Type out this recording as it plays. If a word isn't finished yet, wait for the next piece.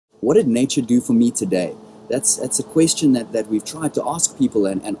what did nature do for me today? That's a question that we've tried to ask people,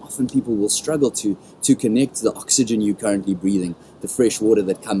 and often people will struggle to connect the oxygen you're currently breathing, the fresh water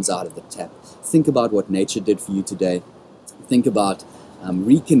that comes out of the tap. Think about what nature did for you today. Think about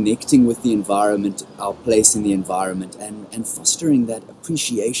reconnecting with the environment, our place in the environment, and fostering that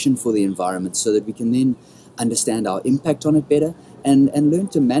appreciation for the environment so that we can then understand our impact on it better and learn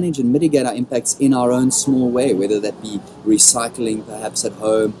to manage and mitigate our impacts in our own small way, whether that be recycling perhaps at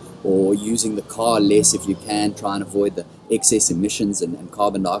home or using the car less if you can, try and avoid the excess emissions and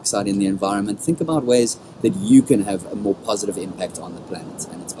carbon dioxide in the environment. Think about ways that you can have a more positive impact on the planet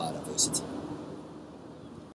and its biodiversity.